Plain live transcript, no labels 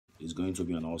It's going to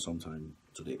be an awesome time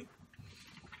today.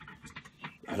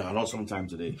 An awesome time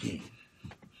today.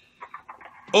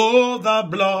 Oh, the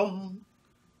blood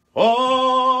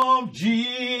of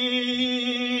Jesus.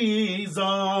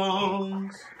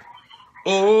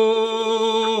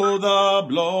 Oh, the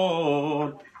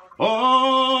blood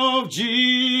of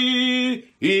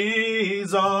Jesus.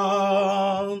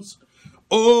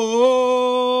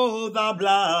 Oh, the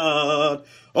blood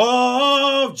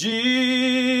of Jesus.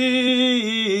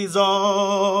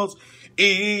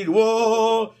 It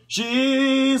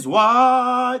washes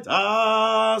white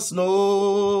as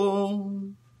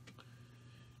snow.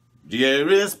 There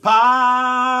is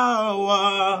power,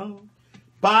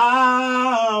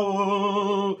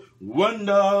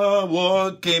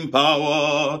 wonder-working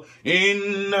power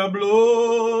in the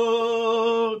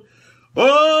blood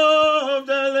of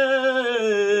the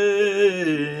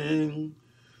Lamb.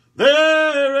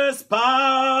 There is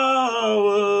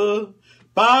power,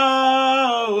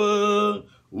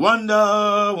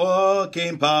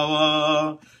 wonder-working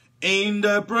power in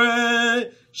the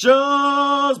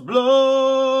precious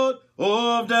blood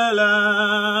of the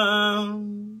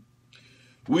Lamb.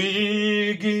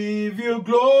 We give you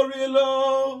glory,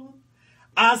 Lord,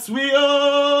 as we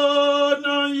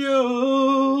honor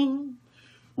you.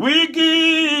 We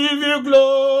give you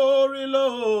glory,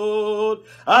 Lord,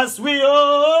 as we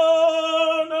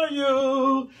honor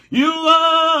you. You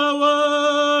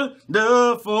are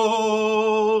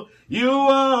wonderful. You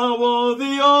are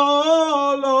worthy,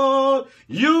 oh Lord.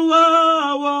 You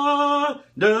are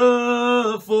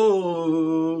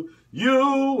wonderful.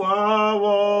 You are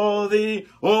worthy,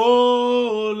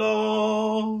 oh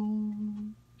Lord.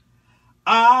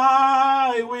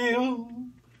 I will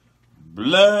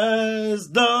bless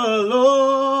the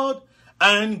Lord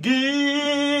and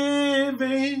give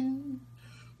him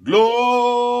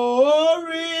glory.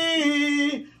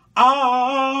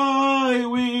 I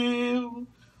will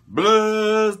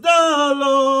bless the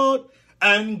Lord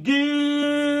and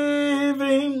give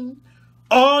him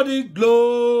all the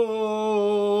glory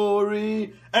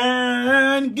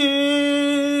and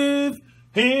give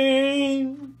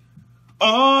him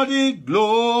all the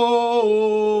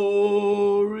glory.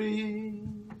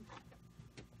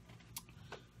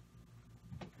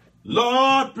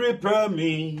 Lord, prepare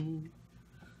me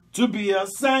to be a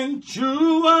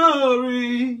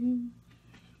sanctuary,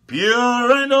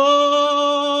 pure and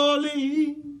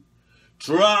holy,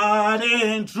 tried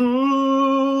and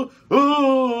true,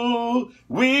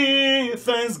 with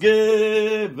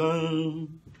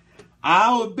thanksgiving.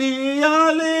 I'll be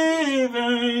a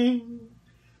living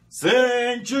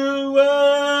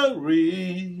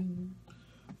sanctuary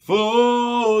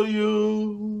for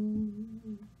you.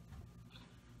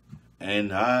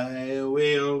 And I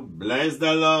will bless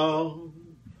the Lord,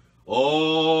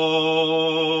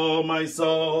 oh my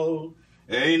soul,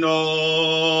 and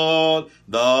all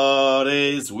that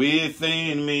is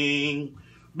within me.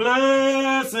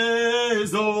 Bless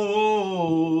his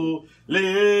holy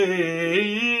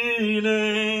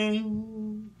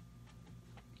name.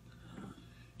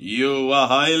 You are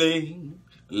highly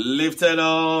lifted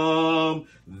up.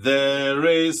 There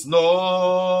is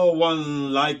no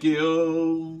one like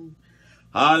you.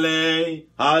 Halle,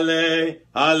 halle,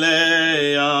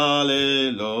 halle,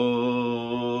 hallelujah.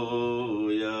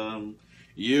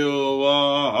 You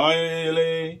are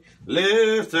highly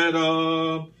lifted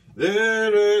up.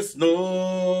 There is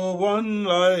no one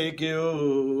like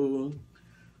you.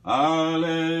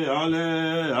 Halle,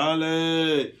 halle,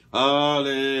 halle,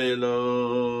 hallelujah.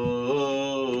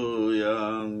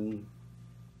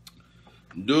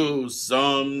 Do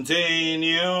something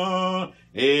new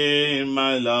in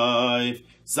my life,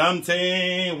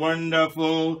 something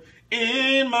wonderful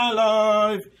in my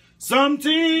life,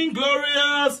 something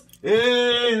glorious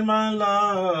in my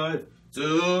life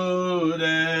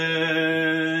today.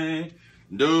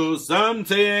 Do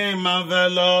something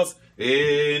marvelous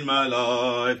in my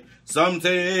life,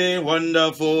 something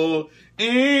wonderful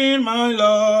in my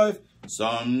life,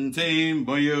 something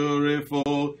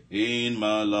beautiful in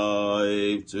my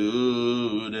life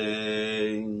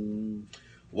today.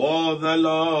 What the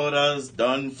Lord has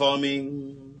done for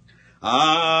me,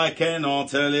 I cannot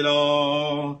tell it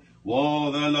all.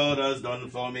 What the Lord has done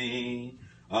for me,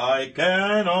 I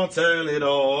cannot tell it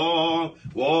all.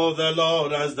 What the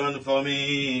Lord has done for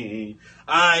me,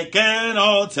 I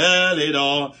cannot tell it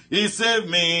all. He saved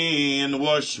me and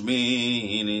washed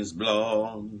me in his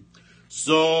blood.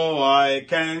 So I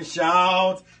can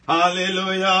shout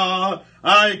hallelujah.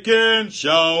 I can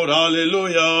shout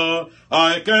hallelujah.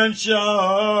 I can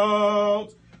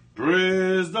shout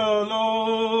praise the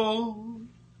Lord.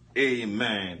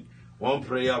 Amen. One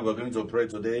prayer we're going to pray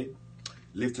today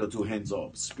Lift your two hands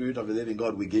up. Spirit of the living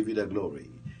God, we give you the glory.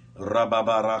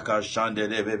 Rababaraka shande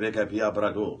rebeke pia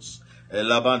brados.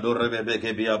 Elabando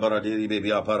rebeke pia baradiri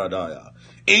bebia paradaya.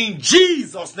 In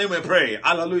Jesus' name we pray.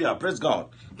 Hallelujah. Praise God.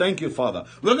 Thank you, Father.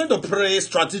 We're going to pray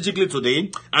strategically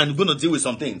today and we're going to deal with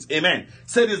some things. Amen.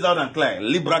 Say this loud and clear.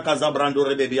 Libra kazabrando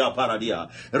rebebia paradia.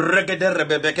 Regede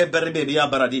rebeke berebebia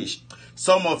baradish.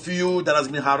 Some of you that has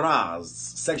been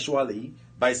harassed sexually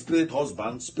by spirit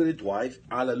husband, spirit wife,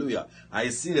 hallelujah. I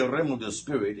see the realm of the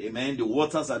spirit, amen. The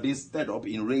waters are being stirred up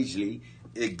enragedly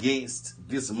against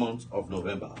this month of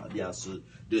November.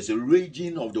 There's a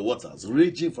raging of the waters,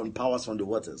 raging from powers from the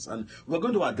waters. And we're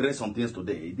going to address some things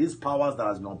today. These powers that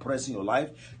has been oppressing your life,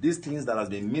 these things that has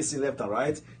been missing left and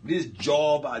right, this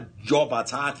job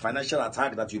attack, financial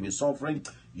attack that you've been suffering,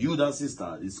 you, that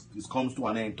sister, it comes to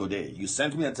an end today. You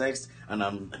sent me a text and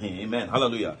I'm, amen,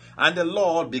 hallelujah. And the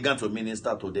Lord began to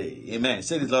minister today. Amen.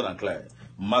 Say this loud and clear.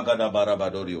 Magada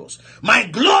barabadorios. My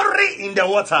glory in the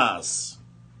waters.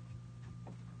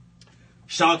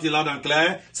 Shout it loud and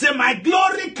clear. Say, my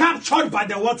glory captured by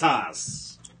the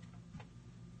waters.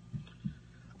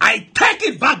 I take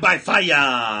it back by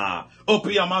fire.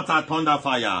 Open your mouth and thunder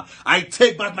fire. I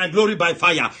take back my glory by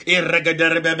fire. I take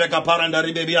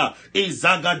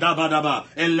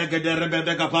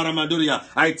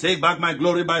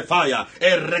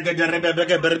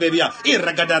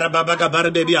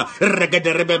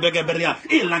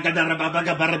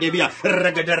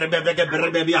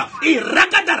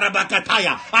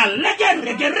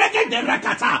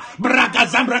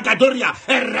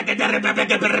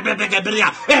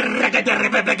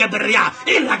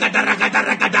back my glory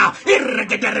by fire. Ragada,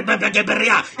 irregada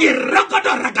bebegeberia,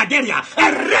 irrogodo ragaderia,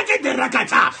 erregede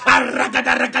rakata,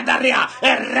 arragada ragadaria,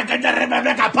 erregede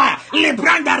rebegapa,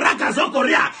 libranda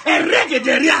ragazokoria,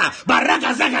 erregederia,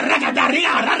 baragazaga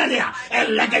ragadaria, ragadia,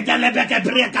 erregede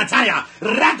lebegebria kataya,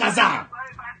 ragaza.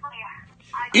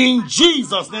 In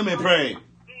Jesus' name we pray.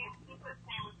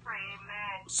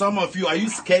 Some of you, are you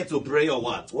scared to pray or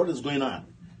what? What is going on?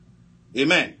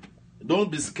 Amen.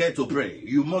 Don't be scared to pray.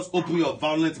 You must open your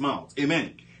violent mouth.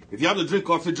 Amen. If you have to drink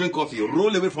coffee, drink coffee.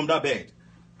 Roll away from that bed.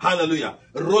 Hallelujah.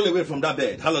 Roll away from that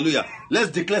bed. Hallelujah. Let's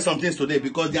declare some things today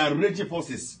because they are raging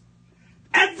forces.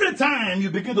 Every time you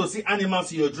begin to see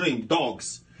animals in your dream,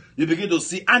 dogs, you begin to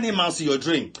see animals in your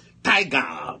dream,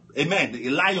 tiger, amen, a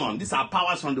lion, these are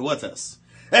powers from the waters.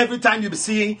 Every time you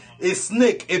see a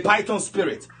snake, a python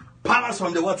spirit, powers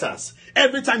from the waters.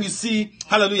 Every time you see,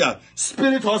 hallelujah,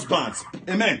 spirit husbands,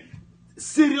 amen,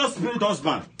 serious spirit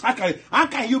husband. How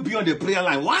can you be on the prayer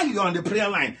line? While you're on the prayer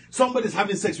line, somebody's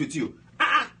having sex with you.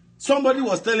 Somebody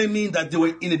was telling me that they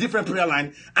were in a different prayer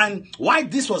line, and why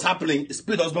this was happening,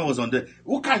 spirit husband was on there.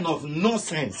 What kind of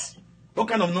nonsense? What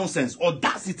kind of nonsense?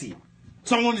 Audacity.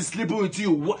 Someone is sleeping with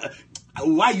you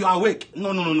while you are awake.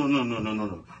 No.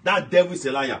 That devil is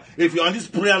a liar. If you're on this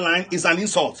prayer line, it's an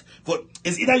insult.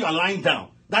 It's either you are lying down.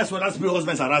 That's why that spirit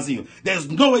husband is harassing you. There's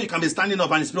no way you can be standing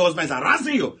up and the spirit husband is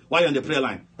harassing you while you're on the prayer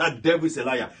line. That devil is a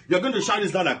liar. You're going to shout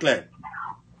this loud and clear.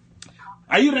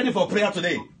 Are you ready for prayer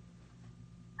today?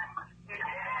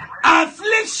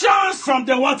 Afflictions from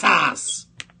the waters.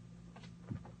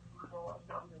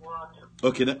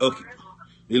 Okay.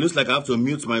 It looks like I have to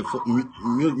mute my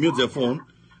mute the phone.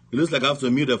 It looks like I have to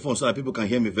mute the phone so that people can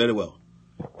hear me very well.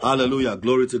 Hallelujah.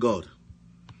 Glory to God.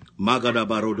 Magada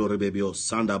barodo rebebio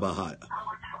sanda bahaya.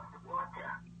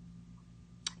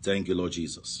 Thank you, Lord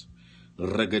Jesus.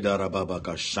 Regeda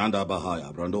rababaka shanda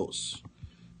bahaya brandos.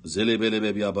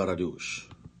 Zelebelebebia baradush.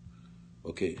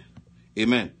 Okay.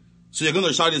 Amen. So you're going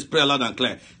to shout this prayer loud and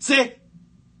clear. Say,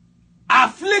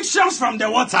 afflictions from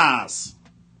the waters.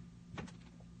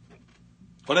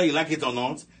 Whether you like it or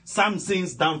not,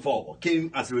 Samson's downfall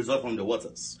came as a result from the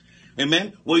waters.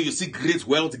 Amen. When you see great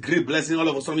wealth, great blessing, all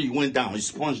of a sudden you went down, you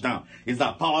sponged down. It's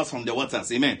that powers from the waters.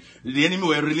 Amen. The enemy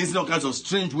were releasing all kinds of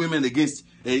strange women against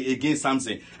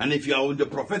Samson. And if you are in the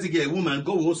prophetic woman,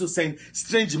 God will also send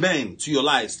strange men to your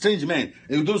life. Strange men.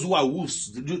 And those who are wolves.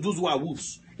 Those who are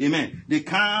wolves. Amen. They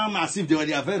come as if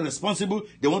they are very responsible.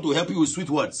 They want to help you with sweet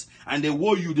words. And they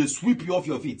woe you, they sweep you off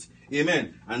your feet.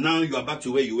 Amen. And now you are back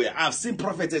to where you were. I've seen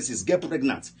prophetesses get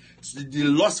pregnant. They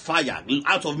lost fire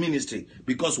out of ministry.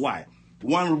 Because why?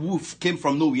 One wolf came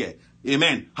from nowhere.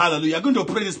 Amen. Hallelujah. You're going to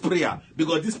pray this prayer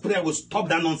because this prayer will stop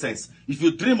that nonsense. If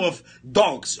you dream of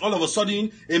dogs, all of a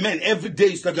sudden, amen, every day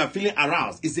you start feeling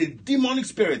aroused. It's a demonic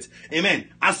spirit. Amen.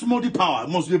 Asmodi power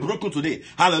must be broken today.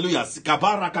 Hallelujah. Say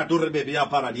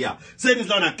this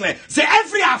loud and clear. Say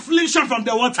every affliction from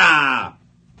the water.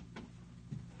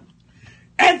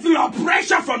 Every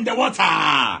oppression from the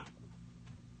water.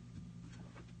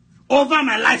 Over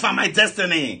my life and my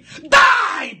destiny.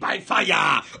 Die! die by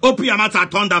fire. Open your mouth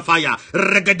and thunder fire.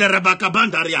 Regederebaka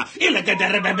bandaria.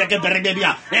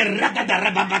 Ilegederebebebebebia.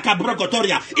 Regederebaka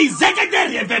brokotoria.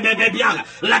 Izegederebebebebia.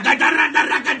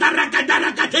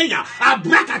 Lagadaragadaragadaragadaragateya.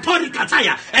 Abrakatori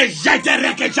kataya.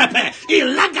 Ejederekechepe.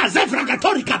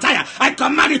 Ilagazefragatori kataya. I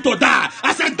command it to die.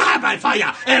 I said die by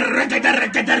fire.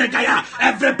 Regederegederegaya.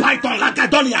 Every python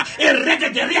lagadolia.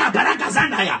 Regederia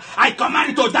barakazandaya. I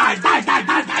command it to die. Die.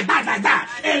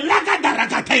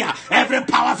 Every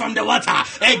power from the water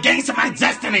against my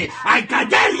destiny. I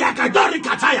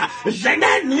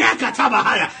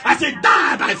say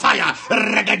die by fire.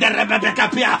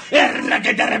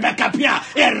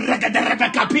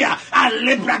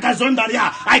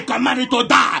 I command it to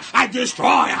die. I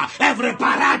destroy every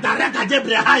parada.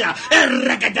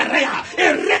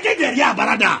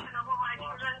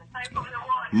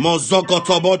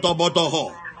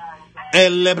 Mozokotobotobotoho.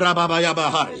 Elebra babaya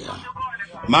baharia.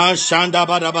 Mashanda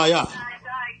badabaya.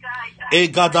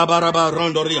 Egadabaraba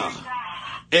rondoria.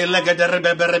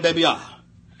 Elegaderebebebebia.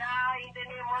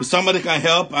 If somebody can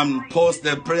help and post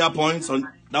the prayer points on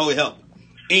that will help.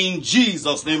 In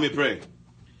Jesus' name we pray.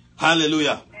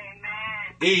 Hallelujah.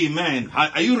 Amen.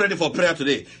 Are you ready for prayer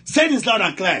today? Say this loud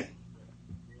and clear.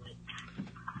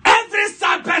 Every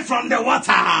serpent from the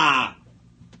water.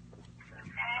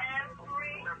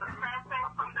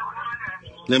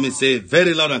 Let me say it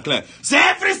very loud and clear. Say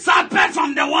every serpent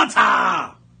from the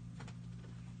water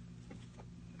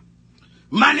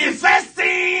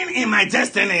manifesting in my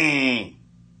destiny.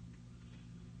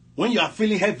 When you are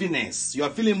feeling heaviness, you are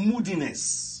feeling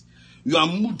moodiness, you are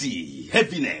moody,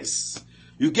 heaviness,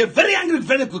 you get very angry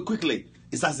very quickly.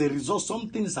 It's as a result,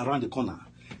 something is around the corner.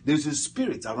 There is a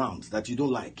spirit around that you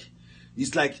don't like.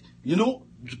 It's like,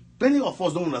 many of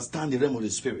us don't understand the realm of the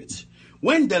spirit.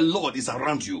 When the Lord is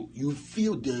around you, you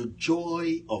feel the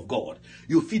joy of God.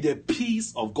 You feel the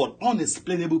peace of God.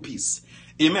 Unexplainable peace.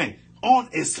 Amen.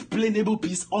 Unexplainable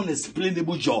peace,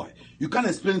 unexplainable joy. You can't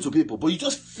explain it to people, but you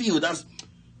just feel that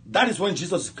is when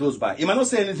Jesus is close by. He might not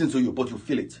say anything to you, but you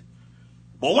feel it.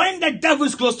 But when the devil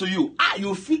is close to you,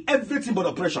 you feel everything but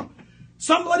oppression.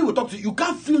 Somebody will talk to you. You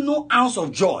can't feel no ounce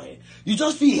of joy. You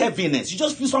just feel heaviness. You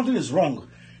just feel something is wrong.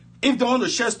 If they want to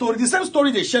share story, the same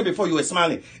story they shared before you were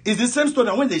smiling is the same story.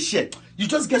 And when they share, you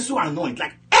just get so annoyed.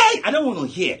 Like, hey, I don't want to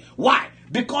hear. Why?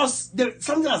 Because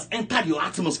something has entered your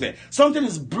atmosphere. Something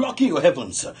is blocking your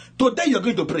heavens. Today you're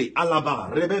going to pray.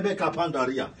 Alaba, Rebecca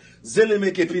Pandaria,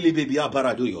 Zelemeke Pili Bibia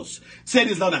Baraduyos. Say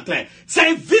this loud and clear.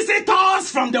 Say,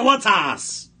 visitors from the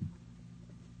waters.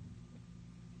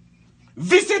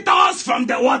 Visitors from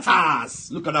the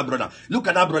waters. Look at that, brother. Look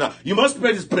at that, brother. You must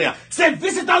pray this prayer. Say,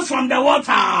 visitors from the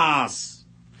waters.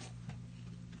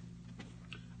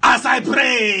 As I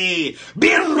pray,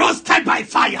 be roasted by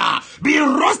fire. Be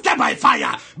roasted by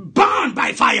fire. Burned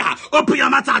by fire. Open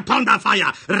your mouth and thunder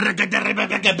fire.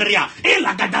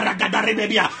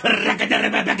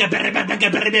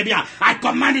 I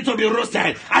command it to be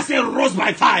roasted. I say roast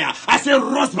by fire. I say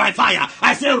roast by fire.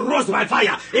 I say roast by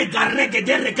fire.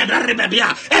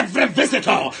 Every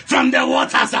visitor from the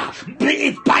waters, be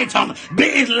it python, be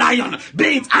it lion,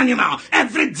 be it animal,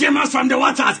 every demon from the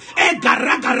waters,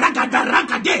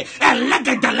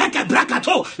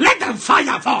 let them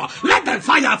fire fall. Let them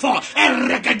fire fall.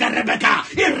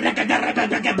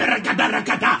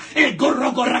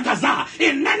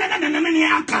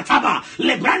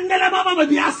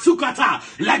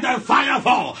 Let them fire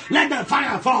fall. Let them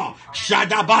fire fall.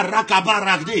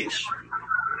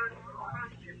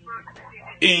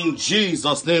 In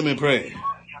Jesus' name we pray.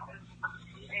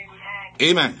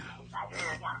 Amen.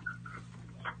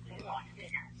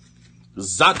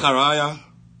 Zechariah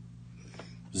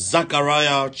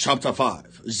chapter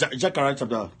 5. Zechariah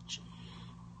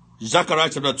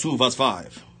chapter 2 verse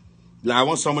 5. I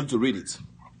want somebody to read it.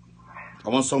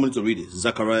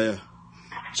 Zechariah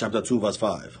chapter 2 verse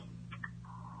 5.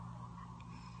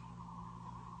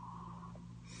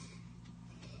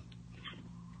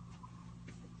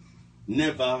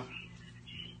 Never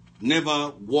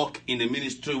walk in the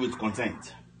ministry with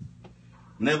content.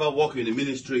 Never walk in the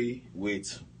ministry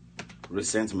with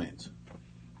resentment.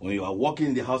 When you are walking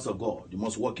in the house of God, you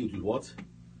must walk it with what?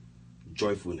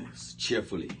 Joyfulness,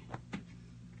 cheerfully.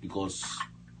 Because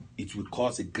it will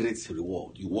cause a great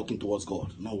reward. You're walking towards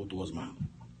God, not towards man.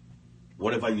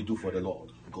 Whatever you do for the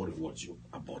Lord, God rewards you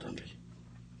abundantly.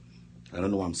 I don't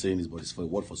know why I'm saying this, but it's for a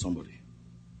word for somebody.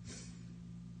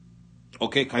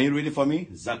 Okay, can you read it for me?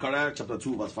 Zechariah chapter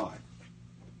 2 verse 5.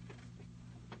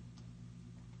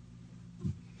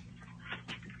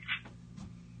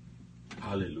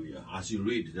 Hallelujah. As you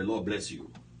read, the Lord bless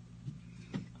you.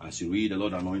 As you read, the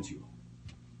Lord anoint you.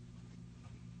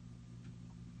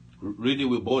 Read it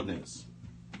with boldness.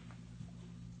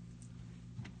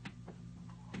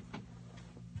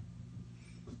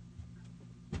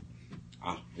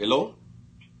 Hello?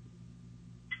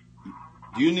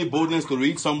 Do you need boldness to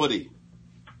read, somebody?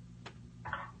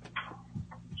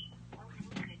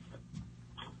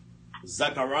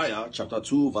 Zechariah chapter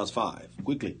 2 verse 5.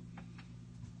 Quickly.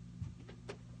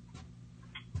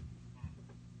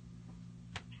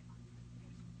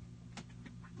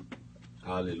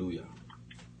 Hallelujah.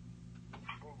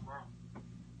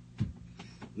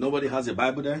 Nobody has a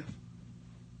Bible there?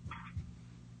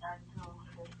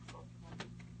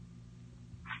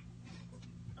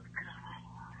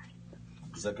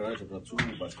 Zechariah chapter 2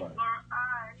 verse 5. For I,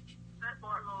 the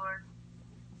Lord,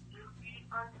 will be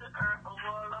unto her a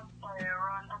wall of fire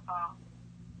round about,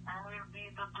 and will be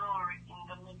the glory in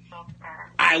the midst of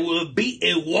her. I will be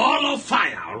a wall of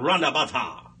fire round about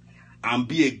her, and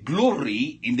be a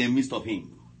glory in the midst of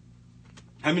him.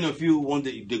 How many of you want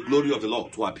the glory of the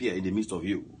Lord to appear in the midst of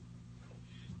you?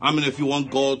 How many of you want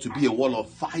God to be a wall of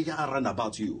fire round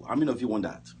about you? How many of you want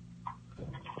that?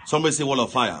 Somebody say wall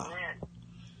of fire.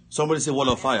 Somebody say wall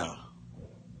of fire.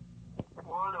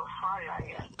 Wall of fire,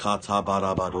 yes.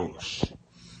 Katabarabadosh.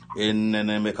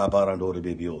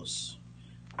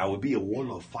 I will be a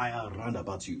wall of fire round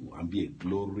about you and be a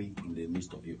glory in the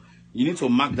midst of you. You need to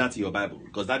mark that in your Bible,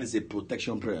 because that is a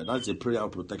protection prayer. That is a prayer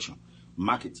of protection.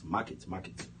 Mark it, mark it, mark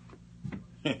it.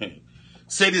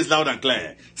 Say this loud and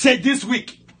clear. Say this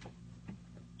week.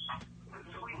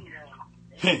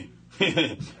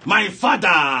 My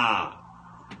father.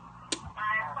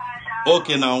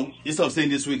 Okay, now, instead of saying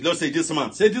this week, let's say this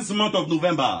month. Say this month of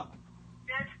November.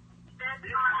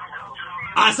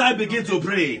 As I begin to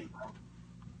pray,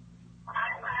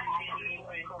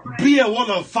 be a wall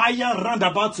of fire round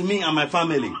about me and my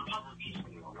family.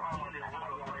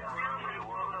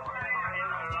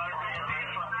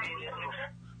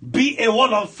 Be a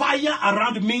wall of fire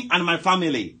around me and my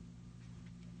family.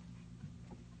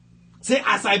 Say,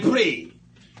 as I pray,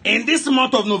 in this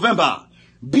month of November,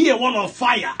 be a wall of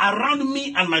fire around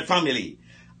me and my family.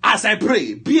 As I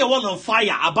pray, be a wall of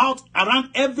fire around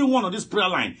everyone on this prayer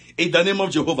line. In the name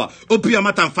of Jehovah. Open your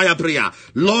mouth and fire prayer.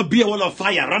 Lord, be a wall of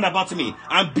fire round about me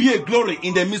and be a glory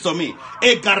in the midst of me.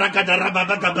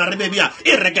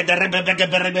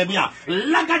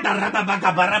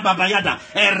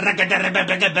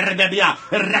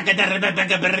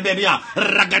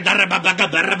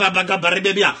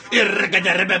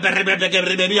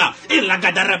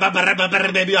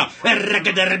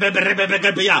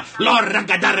 Lord,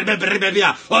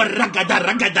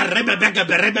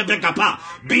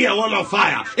 be a wall of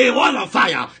fire, a wall of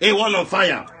fire, a wall of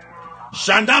fire.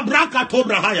 Shanda braka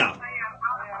tobrahaya.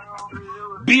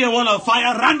 Be a wall of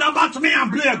fire round about me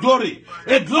and be a glory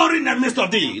in the midst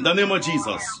of thee, in the name of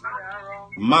Jesus.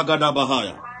 Magada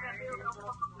bahaya.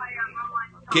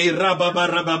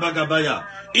 Kirababagabaya.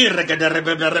 In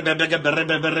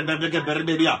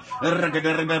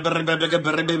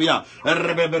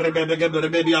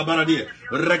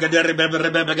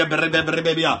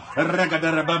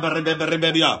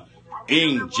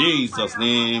Jesus'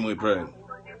 name we pray.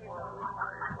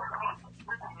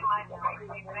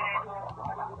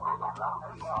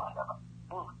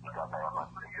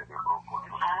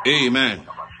 Amen.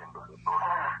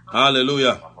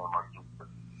 Hallelujah.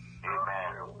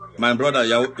 My brother,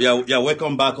 you're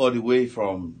welcome back all the way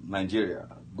from Nigeria.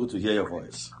 Good to hear your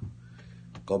voice.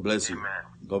 God bless you.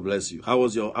 God bless you. How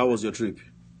was your trip? It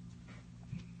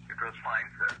was fine,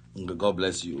 sir. God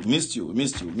bless you. Missed you.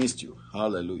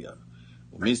 Hallelujah.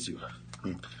 Missed you.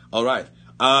 All right.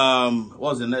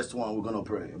 What's the next one we're gonna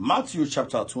pray? Matthew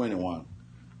chapter 21.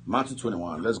 Matthew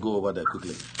 21. Let's go over there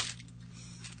quickly.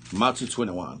 Matthew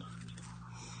 21.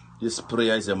 This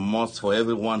prayer is a must for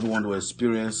everyone who wants to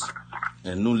experience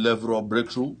a new level of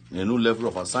breakthrough, a new level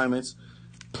of assignments.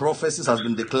 Prophecies has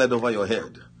been declared over your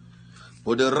head,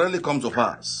 but they rarely come to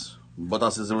pass. But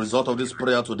as a result of this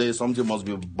prayer today, something must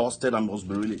be busted and must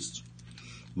be released.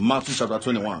 Matthew chapter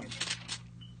 21. Amen.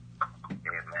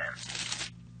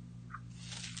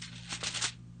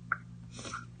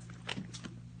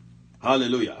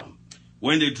 Hallelujah.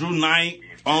 When they drew nigh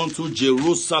unto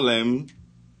Jerusalem,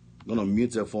 I'm going to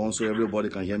mute the phone so everybody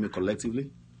can hear me collectively.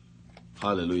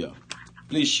 Hallelujah.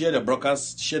 Please share the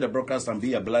broadcast and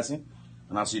be a blessing.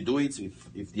 And as you do it,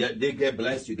 if they get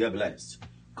blessed, you get blessed.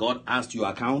 God asked you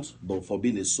account, but for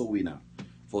being a soul winner.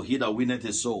 For he that winneth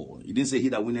a soul. He didn't say he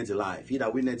that winneth a life. He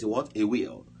that winneth a what? A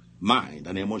will, mind,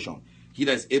 and emotion. He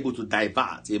that is able to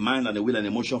divert a mind and a will and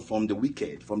emotion from the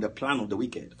wicked, from the plan of the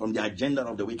wicked, from the agenda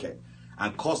of the wicked,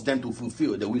 and cause them to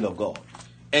fulfill the will of God.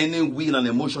 Any will and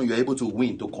emotion you're able to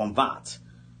win, to convert,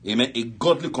 Amen. A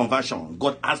godly conversion.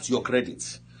 God adds to your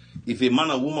credit. If a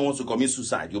man or woman wants to commit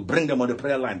suicide, you bring them on the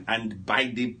prayer line, and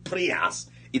by the prayers,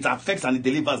 it affects and it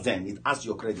delivers them. It adds to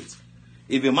your credit.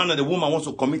 If a man or a woman wants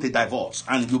to commit a divorce,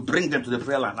 and you bring them to the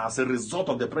prayer line as a result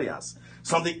of the prayers,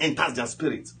 something enters their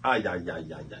spirit.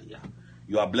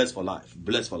 You are blessed for life.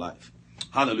 Blessed for life.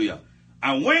 Hallelujah.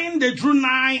 And when they drew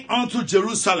nigh unto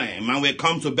Jerusalem, and were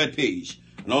come to Bethpage,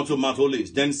 and unto Mount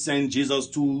Olives, then sent Jesus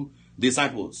 2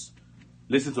 disciples.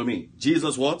 Listen to me.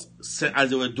 Jesus what? As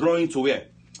they were drawing to where?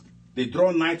 They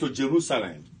draw nigh to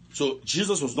Jerusalem. So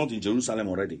Jesus was not in Jerusalem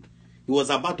already. He was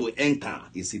about to enter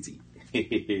a city.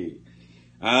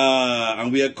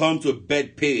 And we had come to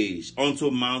Bethpage,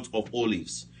 unto Mount of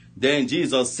Olives. Then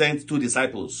Jesus sent 2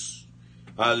 disciples.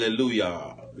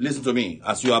 Hallelujah. Listen to me.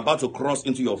 As you are about to cross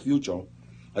into your future,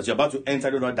 as you're about to enter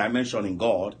another dimension in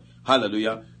God,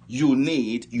 hallelujah, you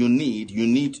need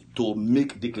to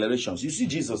make declarations. You see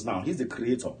Jesus now, he's the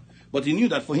creator. But he knew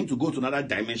that for him to go to another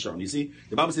dimension, you see,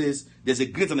 the Bible says there's a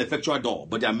great and effectual door,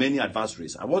 but there are many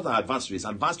adversaries. And what are adversaries?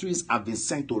 Adversaries have been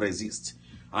sent to resist,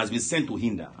 has been sent to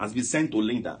hinder, has been sent to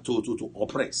linger, to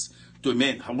oppress, to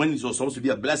men. When it was supposed to be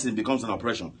a blessing, it becomes an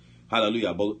oppression.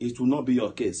 Hallelujah. But it will not be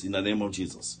your case in the name of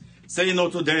Jesus. Saying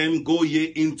unto them, go ye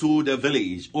into the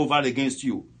village over against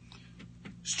you.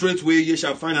 Straightway ye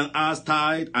shall find an ass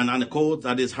tied and an colt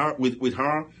that is her with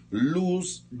her.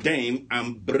 Loose them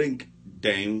and bring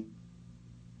them.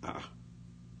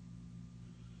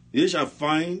 Ye shall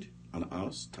find an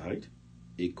ass tied,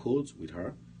 a colt with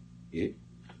her. Yeah.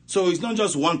 So it's not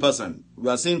just one person. We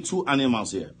are seeing 2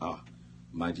 animals here.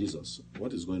 My Jesus.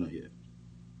 What is going on here?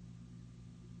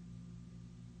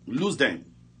 Loose them.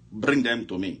 Bring them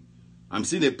to me. I'm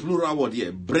seeing a plural word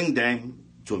here. Bring them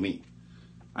to me.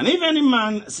 And if any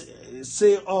man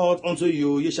say aught unto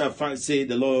you, ye shall find, say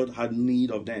the Lord had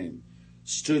need of them.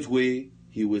 Straightway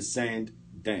he will send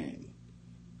them.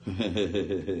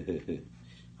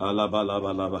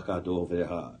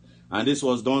 And this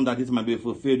was done that it might be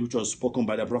fulfilled, which was spoken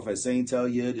by the prophet, saying, tell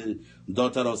ye the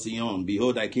daughter of Zion,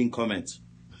 behold, thy king cometh.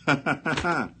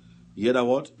 Hear that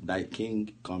what? Thy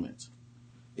king cometh.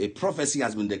 A prophecy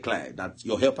has been declared that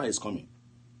your helper is coming.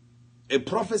 A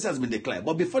prophecy has been declared.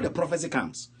 But before the prophecy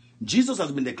comes, Jesus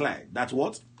has been declared that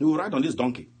what? He will ride on this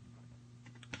donkey.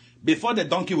 Before the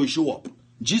donkey will show up,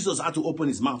 Jesus had to open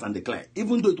his mouth and declare.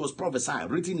 Even though it was prophesied,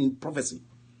 written in prophecy.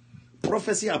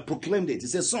 Prophecy had proclaimed it. He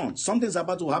said, son, something's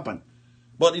about to happen.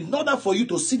 But in order for you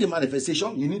to see the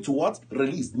manifestation, you need to what?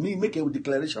 Release. Make a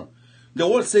declaration. The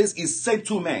word says he sent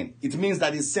 2 men. It means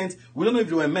that he sent, we don't know if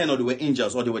they were men or they were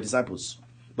angels or they were disciples.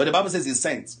 But the Bible says he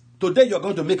sent. Today you're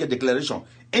going to make a declaration.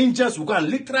 Angels will go and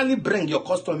literally bring your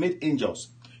custom-made angels,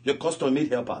 your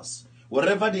custom-made helpers.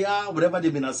 Wherever they are, wherever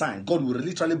they've been assigned, God will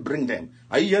literally bring them.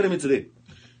 Are you hearing me today?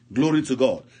 Glory to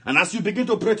God. And as you begin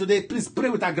to pray today, please pray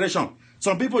with aggression.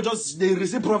 Some people they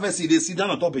receive prophecy, they sit down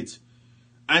on top of it.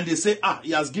 And they say,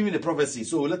 he has given a prophecy,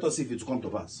 so let us see if it will come to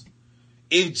pass.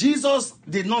 If Jesus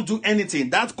did not do anything,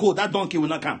 that colt, that donkey will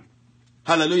not come.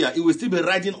 Hallelujah. He will still be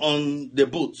riding on the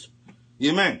boat.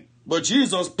 Amen. But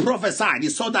Jesus prophesied. He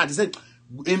saw that. He said,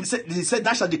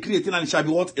 that shall decree a thing and it shall be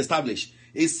what? Established.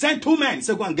 He sent 2 men. He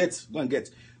said, go and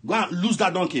lose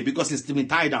that donkey because it's been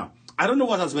tied down. I don't know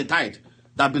what has been tied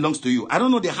that belongs to you. I don't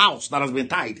know the house that has been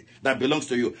tied that belongs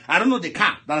to you. I don't know the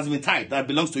car that has been tied that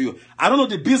belongs to you. I don't know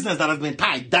the business that has been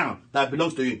tied down that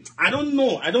belongs to you. I don't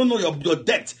know your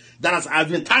debt that has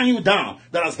been tying you down,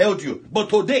 that has held you. But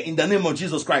today, in the name of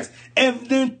Jesus Christ,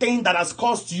 everything that has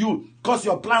caused your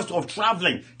plans of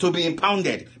traveling to be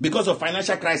impounded because of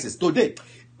financial crisis, today,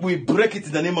 we break it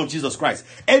in the name of Jesus Christ.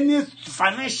 Any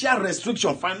financial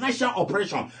restriction, financial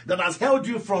oppression that has held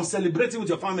you from celebrating with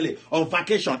your family on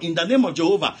vacation, in the name of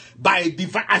Jehovah,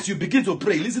 as you begin to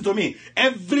pray, listen to me.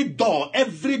 Every door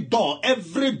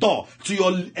to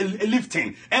your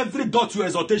lifting, every door to your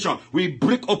exaltation, we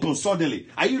break open suddenly.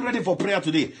 Are you ready for prayer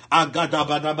today?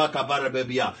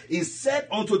 He said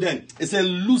unto them, he said,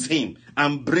 loose him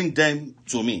and bring them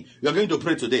to me. We are going to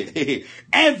pray today.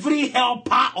 Every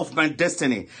helper of my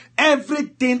destiny,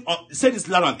 everything, say this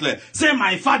loud and clear. Say,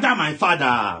 my Father,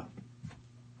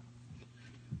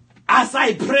 as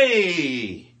I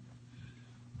pray,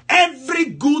 every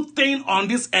good thing on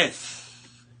this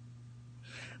earth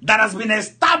that has been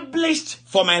established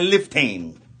for my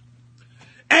lifting,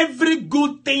 every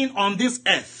good thing on this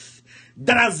earth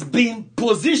that has been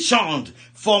positioned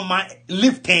for my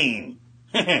lifting,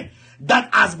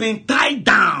 that has been tied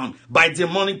down by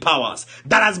demonic powers,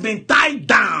 that has been tied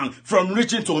down from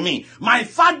reaching to me. My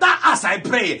Father, as I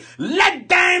pray, let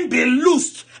them be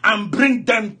loosed and bring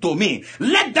them to me.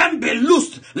 Let them be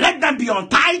loosed. Let them be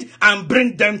untied and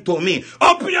bring them to me.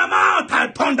 Open your mouth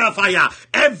and thunder fire.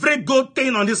 Every good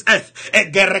thing on this earth.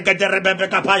 Every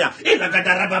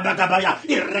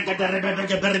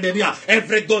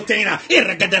good thing.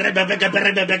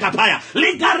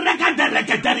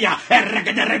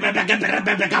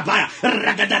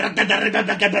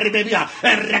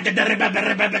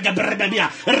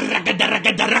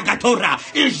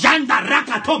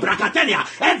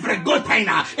 Every good thing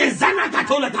is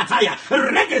Zanakatola Kataya,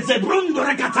 Regazebrundo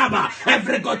Rekataba,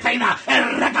 every good thing,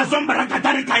 Rekazombra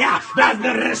Katarikaya, that has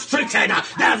been restricted, that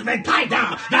has been tied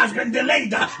down, that has been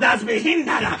delayed, that has been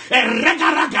hindered,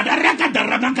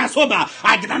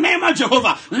 at the name of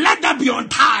Jehovah, let them be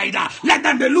untied, let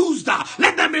them be loosed,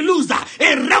 let them be loosed,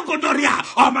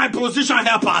 of my position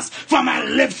helpers, for my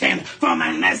lifting, for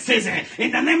my next season,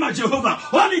 in the name of Jehovah,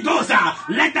 Holy Ghost,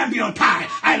 let them be untied,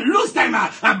 I loose them,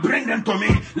 and bring them to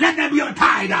me. Let them be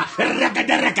untied.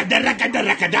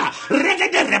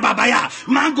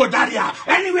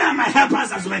 Anywhere my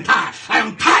helpers has been tied, I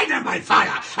untie them by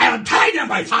fire. I untie them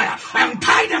by fire. I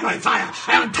untie them by fire.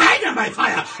 I untie them by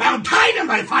fire. I untie them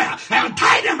by fire. I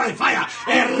untie them by fire.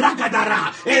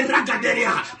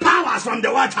 Powers from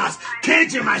the waters,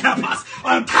 caging my helpers.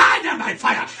 Untie them by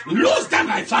fire. Lose them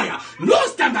by fire.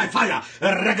 Lose them by fire.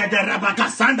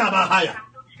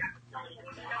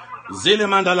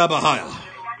 Zilemandala Bahaya.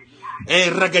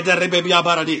 Regada Rebebia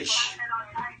Baradish.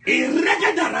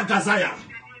 Regada Rakazaya.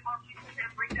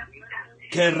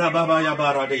 Kerababaya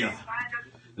Baradia.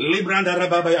 Libranda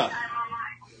Rababaya.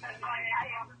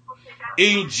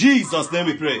 In Jesus' name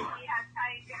we pray.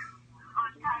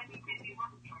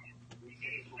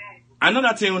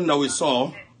 Another thing that we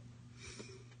saw.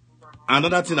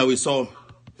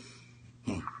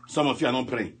 Some of you are not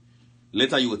praying.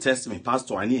 Later you will test me,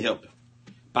 Pastor, I need help.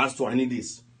 Pastor, I need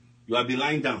this. You have been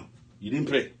lying down. You didn't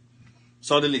pray.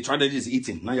 Suddenly, tragedy is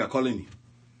eating. Now you are calling me.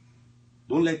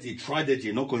 Don't let the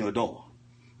tragedy knock on your door.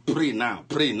 Pray now.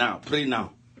 Pray now. Pray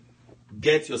now.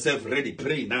 Get yourself ready.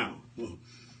 Pray now.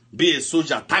 Be a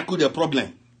soldier. Tackle the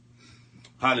problem.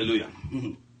 Hallelujah.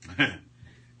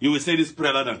 You will say this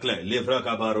prayer loud and clear. I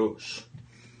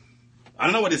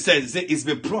don't know what it says. It says it's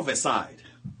been prophesied.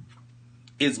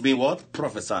 It's been what?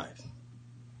 Prophesied.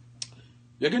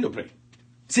 You're going to pray.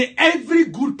 Say every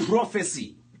good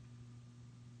prophecy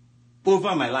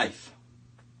over my life.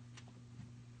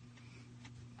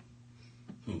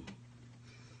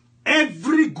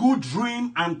 Every good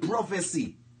dream and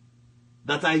prophecy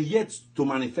that are yet to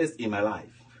manifest in my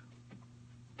life.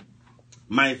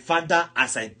 My Father,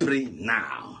 as I pray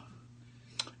now,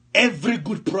 every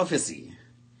good prophecy,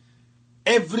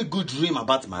 every good dream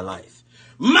about my life,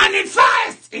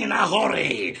 manifest in a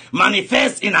hurry.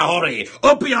 Manifest in a hurry.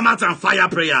 Open your mouth and fire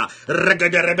prayer. I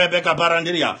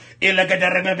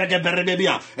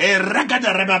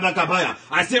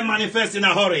say manifest in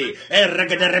a hurry.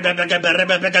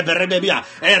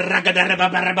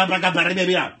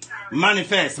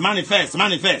 Manifest, manifest,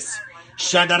 manifest.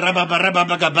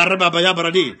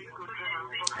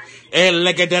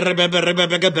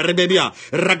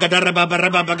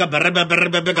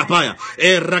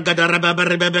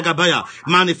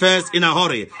 Manifest in a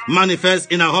hurry.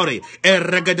 Manifest in a hurry.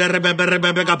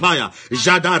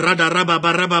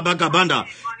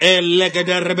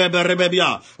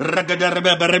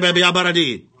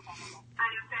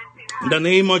 In the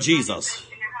name of Jesus.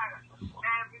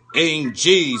 In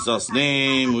Jesus'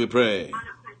 name we pray.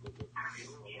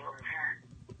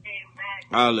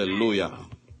 Hallelujah.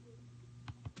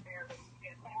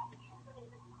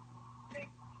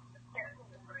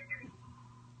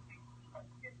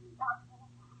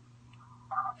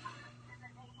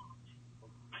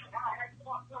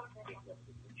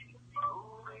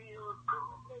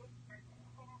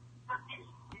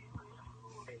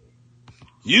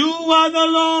 You are the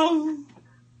Lord,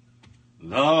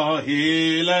 the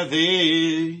healer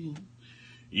thee.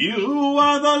 You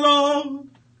are the Lord,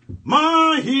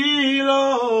 my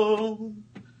healer.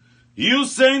 You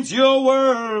sent your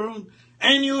word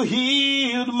and you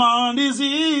healed my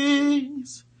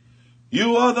disease.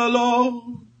 You are the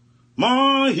Lord,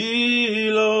 my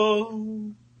healer.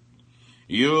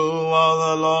 You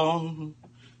are the Lord,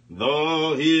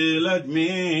 the healed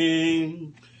me.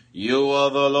 You are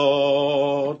the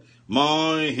Lord,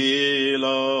 my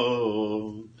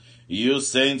healer. You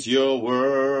sent your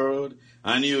word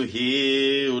and you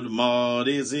healed my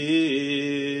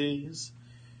disease.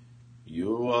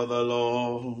 You are the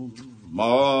Lord,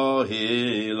 my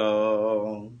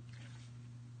healer.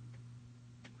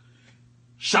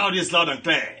 Shout this loud and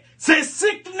clear. Say,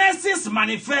 sickness is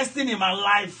manifesting in my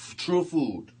life through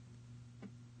food.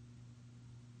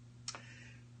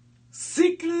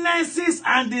 Sicknesses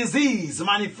and disease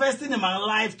manifesting in my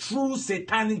life through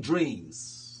satanic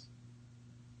dreams.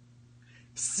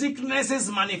 Sicknesses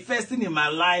manifesting in my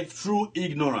life through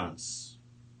ignorance.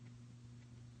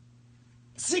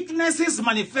 Sicknesses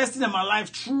manifesting in my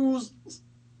life through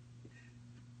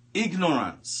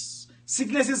ignorance.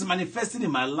 Sicknesses manifesting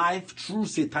in my life through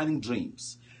satanic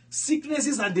dreams.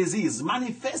 Sicknesses and disease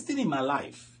manifesting in my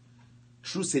life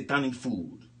through satanic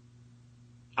food.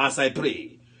 As I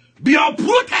pray, be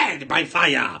uprooted by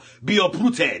fire. Be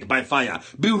uprooted by fire.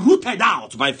 Be rooted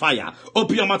out by fire.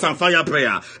 Open your mouth and fire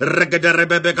prayer. Regede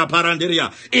rebebeka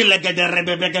parandiria. Ilegede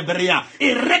rebebeka beria.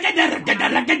 Iregede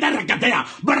regedea.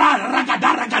 Bra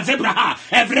ragada ragazebraha.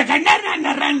 Evregede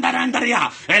renderandaria.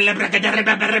 Elebregede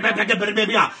rebebeka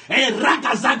berbebia.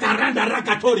 Ragazaga randa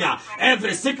rakatoria.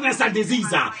 Every sickness and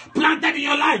disease planted in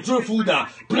your life through food.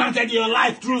 Planted in your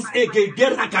life through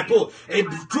gerakato.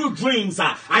 Through dreams.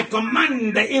 I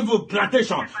command the evil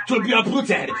plantation to be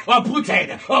uprooted,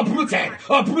 uprooted, uprooted,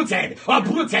 uprooted,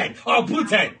 uprooted,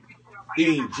 uprooted.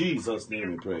 In Jesus'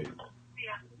 name we pray.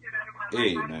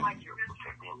 Amen.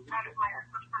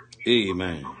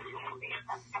 Amen.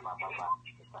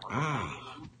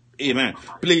 Amen.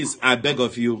 Please, I beg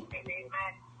of you,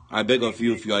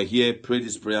 if you are here, pray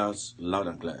these prayers loud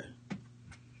and clear.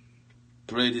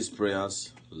 Pray these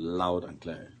prayers loud and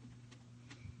clear.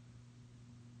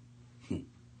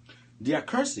 There are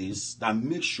curses that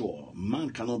make sure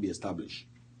man cannot be established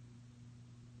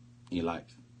in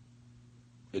life.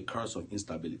 A curse of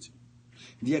instability.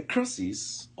 There are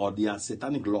curses or there are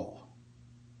satanic law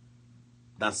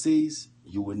that says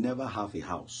you will never have a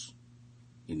house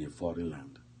in a foreign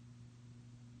land.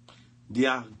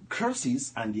 There are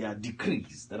curses and there are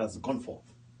decrees that has gone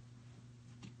forth.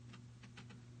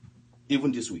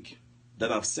 Even this week, that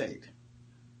have said,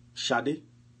 Shade,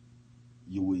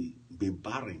 you will be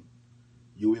barren.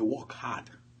 You will work hard,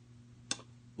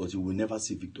 but you will never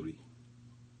see victory.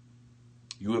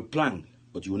 You will plan,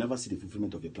 but you will never see the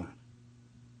fulfillment of your plan.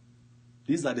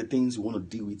 These are the things you want to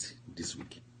deal with this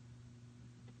week.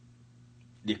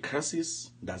 The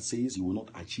curses that says you will not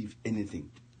achieve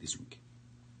anything this week,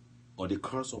 or the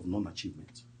curse of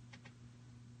non-achievement.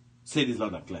 Say this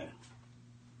loud and clear.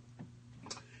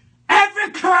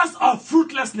 Every curse of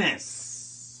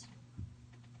fruitlessness,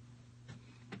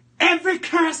 every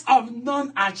curse of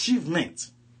non-achievement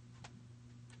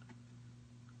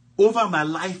over my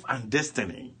life and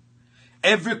destiny,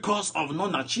 every curse of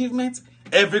non-achievement,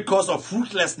 every curse of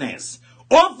fruitlessness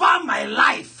over my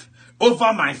life,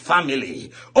 over my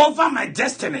family, over my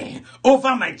destiny,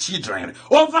 over my children,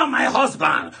 over my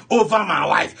husband, over my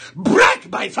wife. Break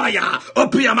by fire.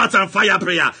 Open your mouth and fire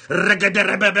prayer. Regede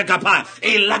rebebeka pa.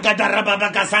 Ilagada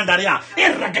rebebeka sandaria.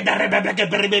 Irregede rebebeka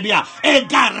berebebia.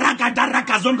 Ega ragada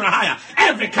rakazumbrahaya.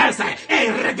 Every curse.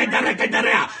 Regede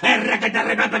regedaria. Regede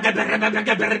rebebeka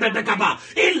berebebeka pa.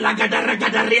 Ilagada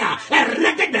regadaria.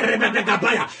 Regede rebebeka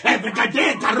pa. Every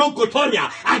gade karokotoria.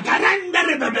 Agarande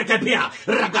rebebeka pia.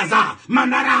 Ragaza.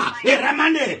 Manara,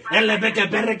 Iramane, Elebeke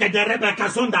Bereke de Rebecca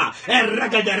Sunda,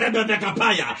 Errega de Rebecca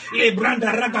Paya,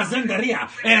 Libranda Ragazendaria,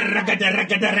 Errega de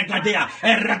Rega de Regadia,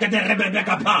 Errega de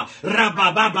Rebecca Pa,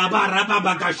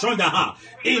 Rababa Shonda,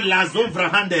 Illa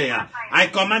Zumfrahandea. I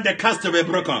command the curse to be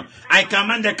broken. I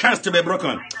command the curse to be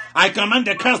broken. I command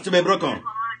the curse to be broken.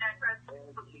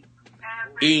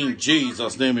 In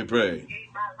Jesus' name we pray.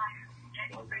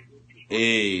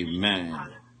 Amen.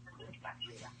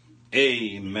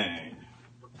 Amen.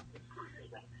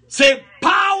 Say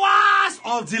powers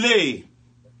of delay.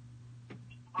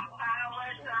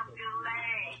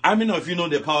 How many of you know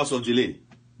the powers of delay?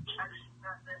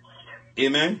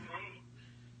 Amen.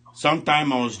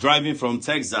 Sometime I was driving from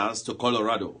Texas to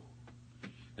Colorado.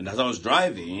 And as I was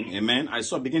driving, amen, I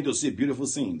begin to see beautiful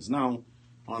scenes. Now,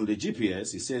 on the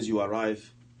GPS, it says you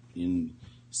arrive in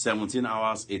 17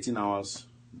 hours, 18 hours,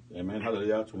 amen,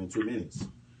 hallelujah, 22 minutes.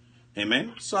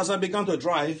 Amen. So as I began to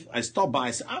drive, I stopped by.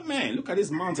 I said, oh man, look at this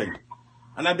mountain.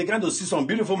 And I began to see some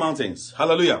beautiful mountains.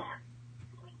 Hallelujah.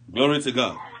 Glory to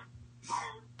God.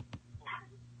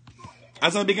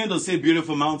 As I began to see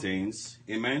beautiful mountains,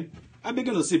 amen, I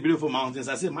began to see beautiful mountains.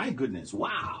 I said, my goodness,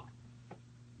 wow.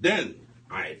 Then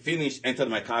I finished, entered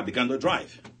my car, began to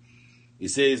drive.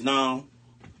 It says now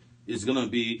it's going to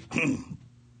be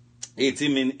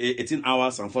 18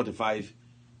 hours and 45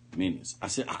 minutes. I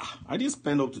said, I didn't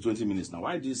spend up to 20 minutes now.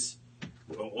 Why this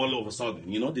all of a sudden?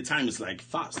 You know, the time is like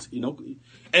fast, you know.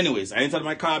 Anyways, I entered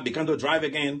my car, began to drive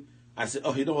again. I said,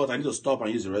 oh, you know what? I need to stop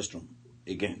and use the restroom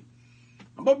again.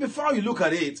 But before you look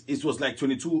at it, it was like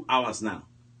 22 hours now.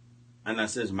 And I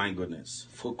says, my goodness,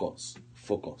 focus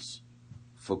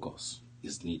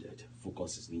is needed.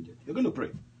 Focus is needed. You're going to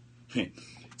pray.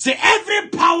 Say, every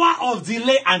power of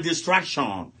delay and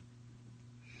distraction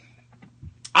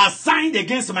assigned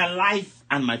against my life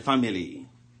and my family,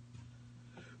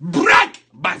 break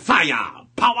by fire.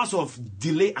 Powers of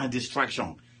delay and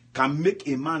distraction can make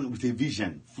a man with a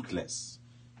vision fruitless,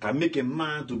 can make a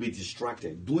man to be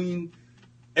distracted, doing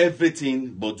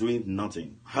everything but doing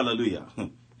nothing. Hallelujah.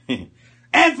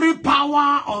 Every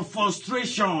power of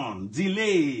frustration,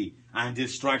 delay, and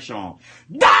distraction,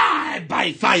 die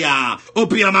by fire.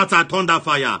 Opiamata thunder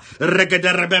fire.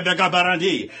 Regederebega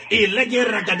barandi. Ilegi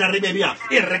regederebebia.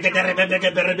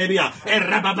 Irregederebega berebebia.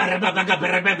 Erababarebega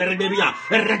berebebia.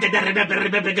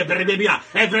 Regederebega berebebia.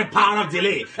 Every power of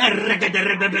delay.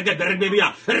 Regederebega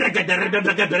berebebia.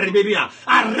 Regederebega berebebia.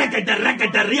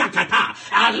 Regederegederiakata.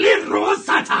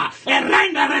 Alirosata.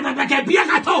 Erenderebega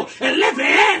biagato.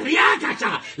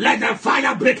 Eleveriakacha. Let the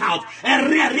fire break out.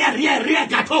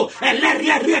 Riagato.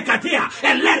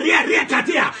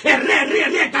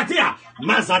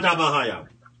 Mazada Bahaya.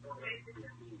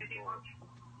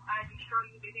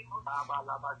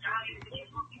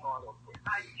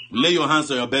 Lay your hands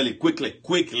on your belly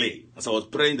quickly. As I was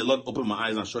praying, the Lord opened my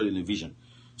eyes and showed me the vision.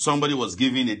 Somebody was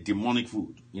giving a demonic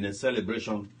food in a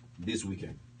celebration this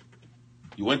weekend.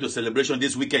 You went to a celebration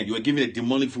this weekend, you were giving a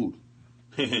demonic food.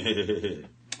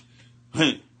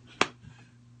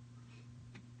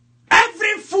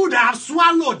 Food I have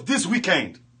swallowed this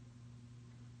weekend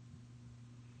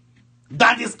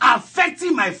that is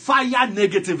affecting my fire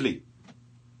negatively.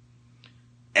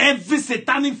 Every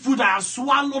satanic food I have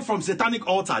swallowed from satanic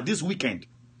altar this weekend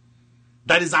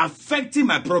that is affecting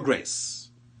my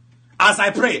progress. As I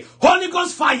pray, Holy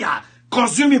Ghost fire,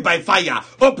 consume me by fire.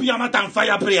 Open your mouth and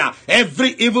fire prayer. Every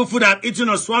evil food I've eaten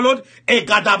or swallowed,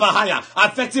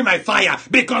 affecting my fire.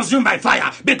 Be consumed by fire.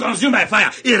 Be consumed by fire.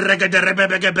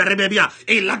 Irregederebebebebebebia.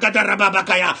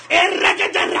 Ilagadarababakaya.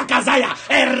 Irregederakazaya.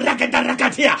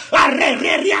 Irregederakatia.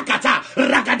 Arreriakata.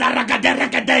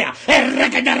 Ragadaragaderakadea.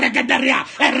 Irregederakaderia.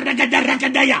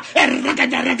 Irregederakadea.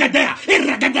 Irregederakadea.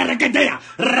 Irregederakadea.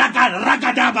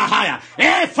 Ragadabahaya.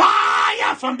 A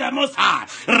fire from the Most High.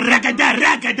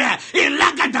 Ragadaragade. I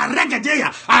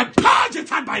purge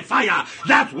it out by fire.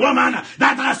 That woman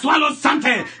that has swallowed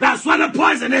something, that swallowed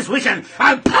poison this weekend,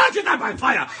 I purge it out by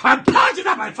fire. I purge it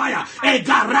out by fire.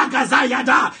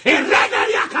 Egaragazayada.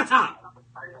 Eregariakata.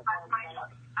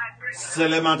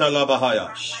 Selemata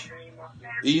labahayash.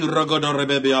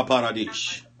 Iragodorebebia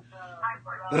paradish.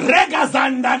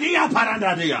 Regazandadia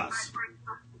parandadias.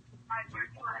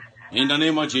 In the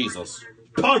name of Jesus.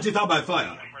 Purge it out by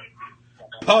fire.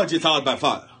 Purge it out by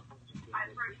fire.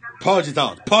 Purge it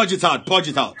out. Purge it out. Purge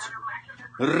it out.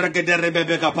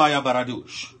 Regederebebeka paya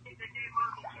baradush.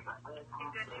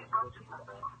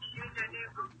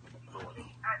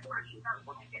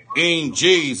 In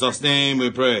Jesus' name we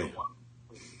pray.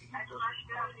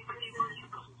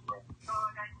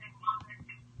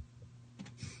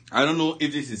 I don't know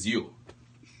if this is you,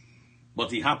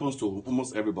 but it happens to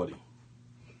almost everybody.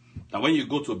 That when you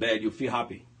go to bed, you feel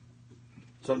happy.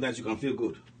 Sometimes you can feel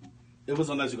good. Even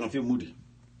sometimes you can feel moody.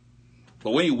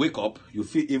 But when you wake up, you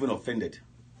feel even offended.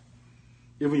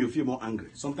 Even you feel more angry.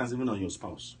 Sometimes even on your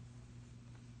spouse.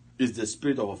 It's the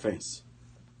spirit of offense.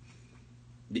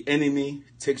 The enemy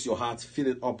takes your heart, fill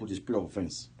it up with the spirit of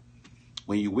offense.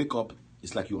 When you wake up,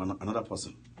 it's like you're another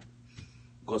person.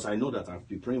 Because I know that I've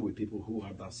been praying with people who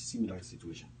have that similar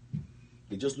situation.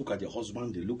 They just look at their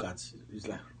husband, they look at, it's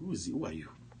like, who is he? Who are you?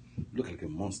 You look like a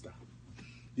monster.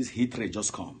 This hatred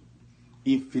just come.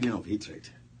 In feeling of hatred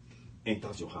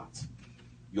enters your heart.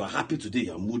 You are happy today,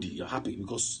 you are moody, you are happy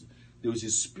because there is a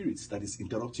spirit that is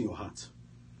interrupting your heart,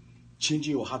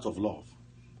 changing your heart of love,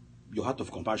 your heart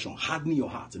of compassion, hardening your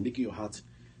heart and making your heart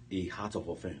a heart of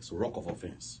offense, a rock of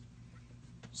offense.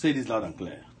 Say this loud and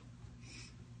clear.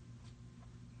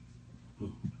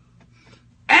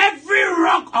 Every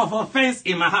rock of offense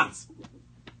in my heart,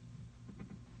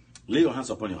 lay your hands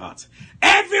upon your heart.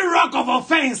 Every rock of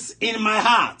offense in my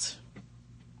heart,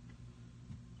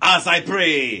 as I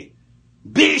pray,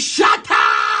 be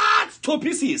shattered to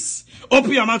pieces.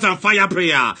 Open your mouth and fire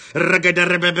prayer. Every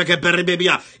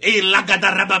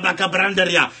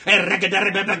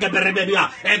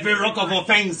rock of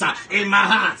offense in my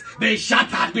heart, be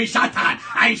shattered, be shattered.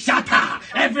 I shatter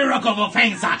every rock of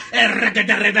offense. Every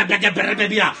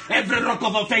rock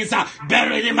of offense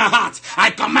buried in my heart,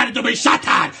 I command it to be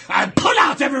shattered. I pull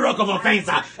out every rock of offense,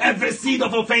 every seed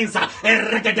of offense.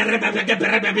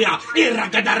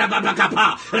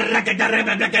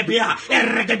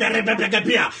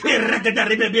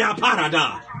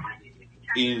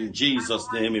 In Jesus'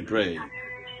 name we pray.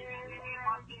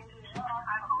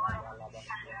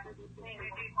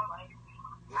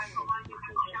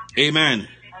 Amen.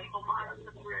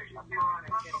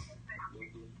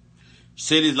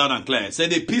 Say this loud and clear. Say,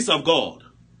 the peace of God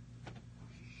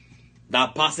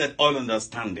that passeth all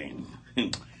understanding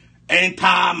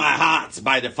enter my heart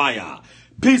by the fire.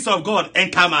 Peace of God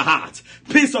enter my heart.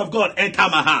 Peace of God enter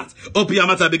my heart. Open your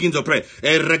mouth and begin to pray.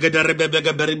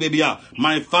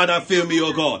 My Father, fill me,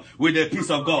 O God, with the peace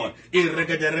of God.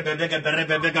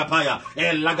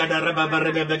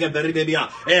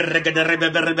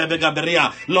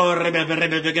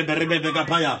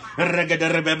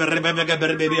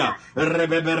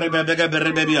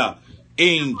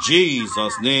 In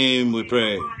Jesus' name we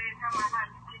pray.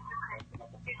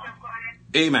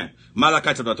 Amen.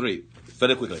 Malachi chapter 3.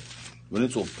 Very quickly. We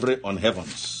need to pray on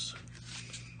heavens.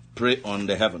 Pray on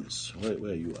the heavens.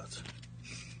 Where are you at?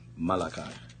 Malachi.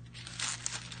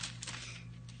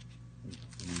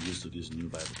 I'm used to this new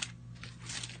Bible.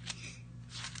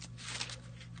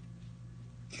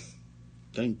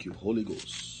 Thank you, Holy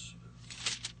Ghost.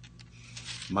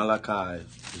 Malachi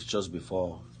is just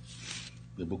before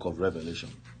the book of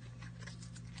Revelation.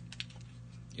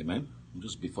 Amen.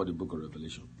 Just before the book of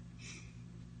Revelation.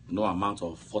 No amount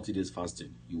of 40 days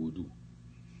fasting you will do.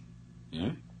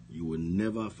 Yeah? You will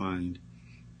never find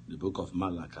the book of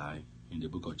Malachi in the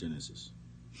book of Genesis.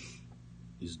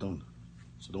 It's done.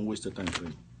 So don't waste your time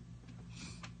praying.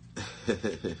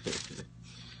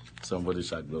 Somebody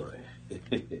shout glory.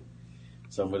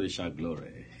 Somebody shout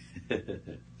glory.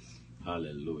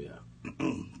 Hallelujah.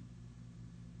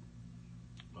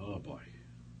 Oh boy.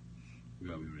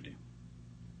 Where are we ready?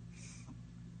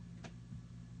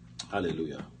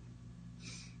 Hallelujah.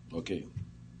 Okay.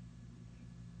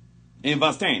 In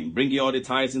verse 10, bring ye all the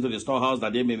tithes into the storehouse,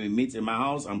 that they may be meat in my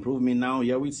house, and prove me now,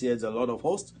 herewith says the Lord of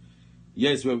hosts.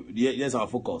 Yes, our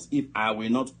focus. If I will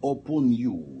not open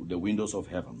you the windows of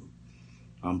heaven,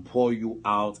 and pour you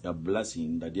out a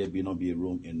blessing, that there be not be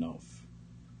room enough.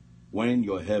 When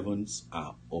your heavens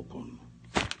are open,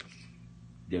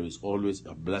 there is always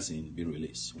a blessing being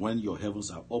released. When your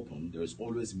heavens are open, there is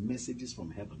always messages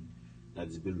from heaven that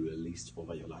is being released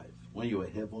over your life. When your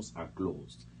heavens are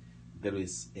closed, there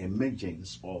is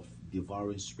emergence of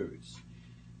devouring spirits.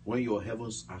 When your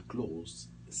heavens are closed,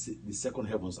 the second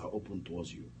heavens are open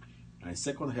towards you. And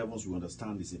second heavens, we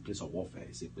understand, is a place of warfare,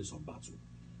 it's a place of battle.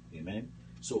 Amen.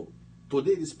 So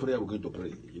today, this prayer we're going to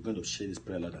pray, you're going to share this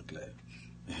prayer loud and clear.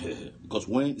 Because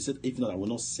when it said, if not, I will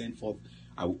not send forth,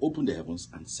 I will open the heavens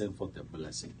and send forth the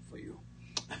blessing for you.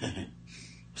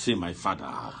 Say, my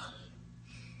Father.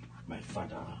 My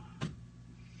Father.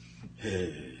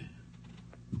 Hey.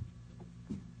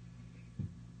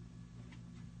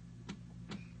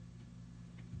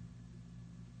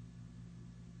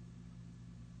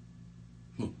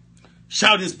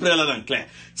 Shout this prayer loud and clear.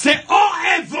 Say, oh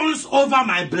heavens over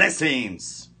my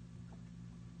blessings.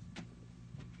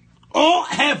 Oh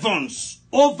heavens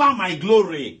over my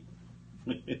glory.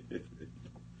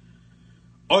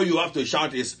 All you have to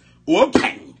shout is,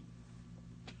 open.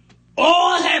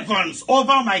 Oh heavens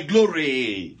over my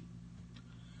glory.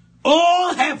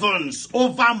 Oh heavens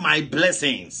over my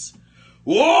blessings.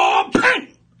 Open.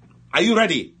 Are you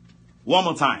ready? One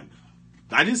more time.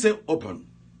 I didn't say open.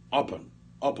 Open.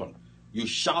 Open. You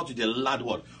shout with a loud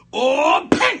word.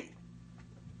 Open.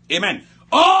 Amen.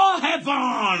 Oh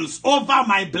heavens over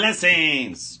my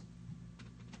blessings.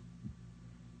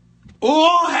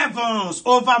 Oh heavens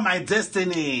over my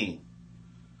destiny.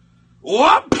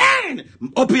 Open!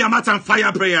 Open your mouth and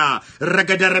fire prayer.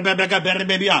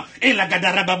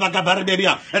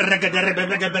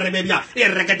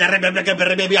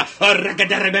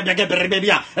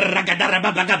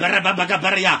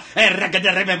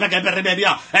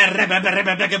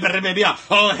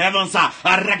 Oh heavens,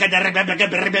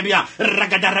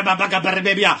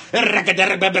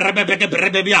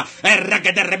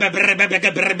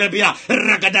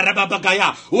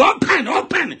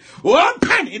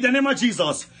 open in the name of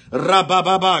Jesus.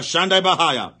 Rabababa Shandai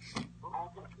Bahaya.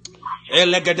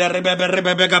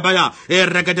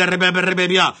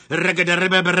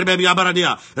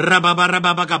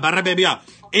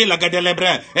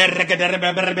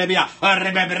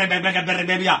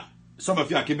 Some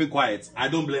of you are keeping quiet. I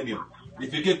don't blame you.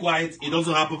 If you keep quiet, it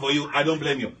doesn't happen for you. I don't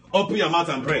blame you. Open your mouth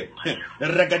and pray.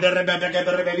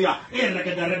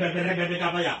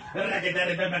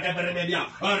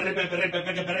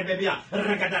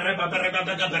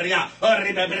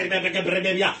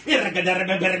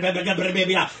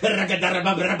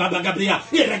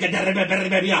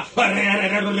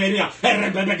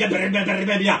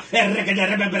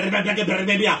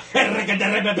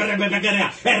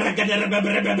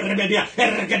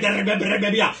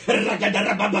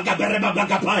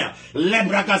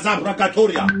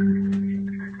 Lebrakazabrakaturia.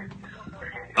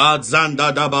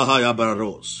 Adzanda dabahaya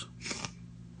baros.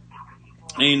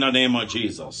 In the name of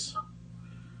Jesus.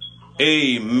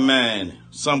 Amen.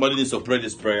 Somebody needs to pray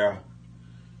this prayer.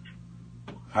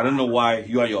 I don't know why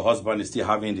you and your husband is still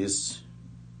having this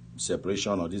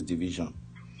separation or this division.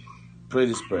 Pray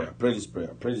this prayer. Pray this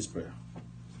prayer. Pray this prayer.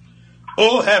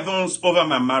 Oh heavens over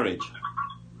my marriage.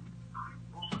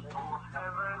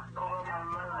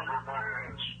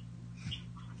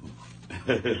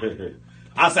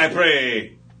 As I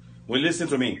pray, listen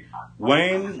to me.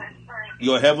 When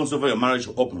your heavens over your marriage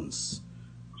opens,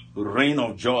 the rain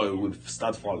of joy will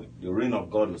start falling. The rain of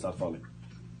God will start falling.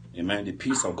 Amen. The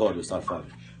peace of God will start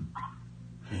falling.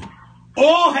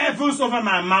 Oh heavens over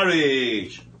my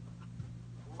marriage.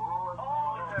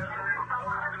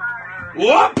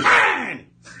 Open!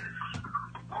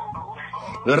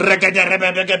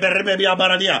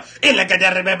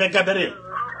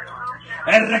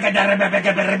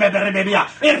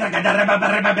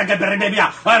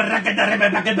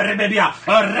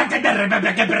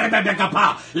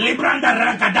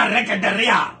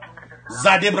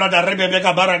 Zadi brother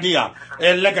Rebecca Baradia,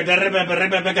 Elected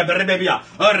Rebecca Berebia,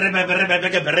 or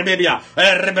Rebecca Berebia,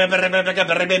 Rebecca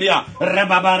Berebia,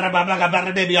 Rebaba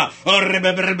Berebia, or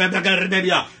Rebecca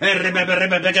Berebia,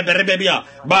 Rebecca Berebia,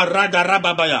 Barada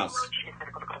Rababayas.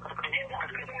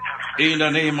 In the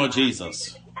name of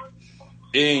Jesus.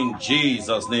 In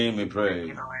Jesus' name we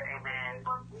pray.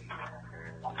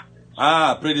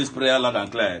 Pray this prayer loud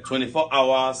and clear. 24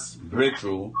 hours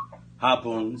breakthrough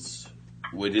happens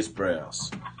with these prayers.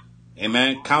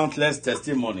 Amen. Countless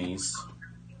testimonies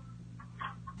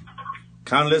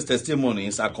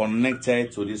are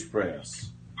connected to these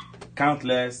prayers.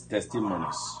 Countless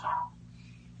testimonies.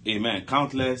 Amen.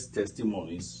 Countless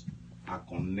testimonies are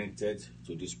connected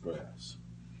to these prayers.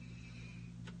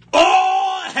 Oh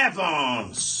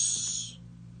heavens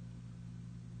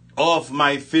of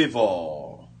my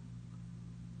favor,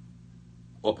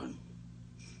 open.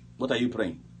 What are you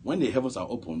praying? When the heavens are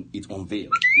open, it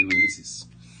unveils, it releases.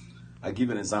 I'll give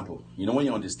you an example. You know, when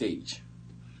you're on the stage,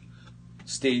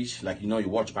 like, you know, you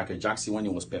watch Michael Jackson when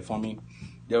he was performing,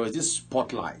 there was this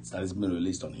spotlight that has been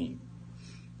released on him.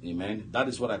 Amen. That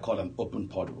is what I call an open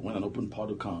portal. When an open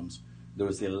portal comes, there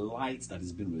is a light that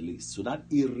is being released. So that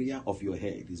area of your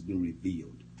head is being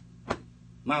revealed.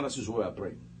 Now that's just what we are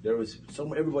praying.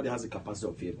 Everybody has a capacity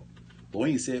of favor. But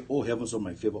when you say, oh heavens of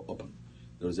my favor, open,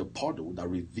 there is a portal that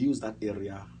reveals that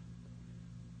area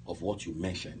of what you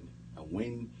mentioned. And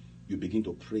when you begin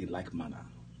to pray like manner,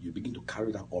 you begin to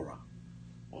carry that aura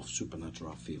of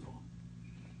supernatural favor.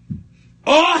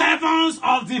 Oh heavens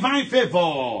of divine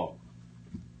favor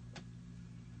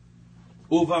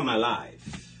over my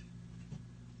life,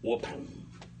 open.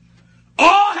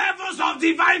 Oh heavens of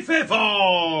divine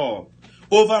favor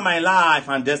over my life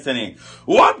and destiny,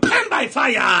 open by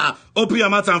fire. Open your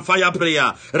mouth and fire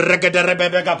prayer.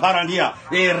 Rebecca Parandia,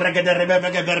 Rebecca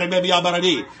Berebia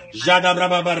Baradi, Jada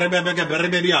Braba Rebecca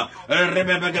Berebia,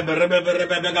 Rebecca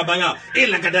Baya,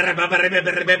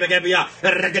 Rebecca Bia,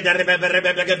 Rebecca Berebia,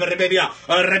 Rebecca Berebia,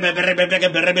 Rebecca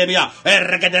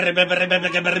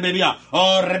Berebia,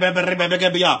 or Rebecca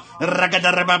Bia,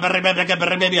 Rebecca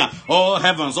Berebia. Oh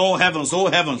heavens, oh heavens, oh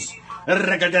heavens.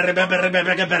 Open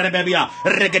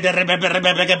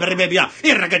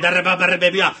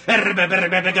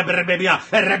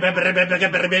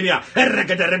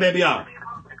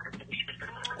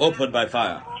by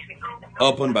fire.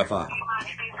 Open by fire.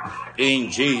 In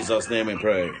Jesus' name we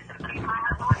pray.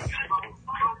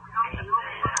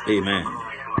 Amen.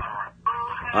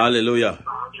 Hallelujah.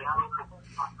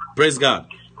 Praise God.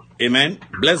 Amen.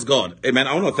 Bless God. Amen.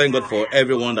 I want to thank God for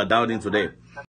everyone that dialed in today.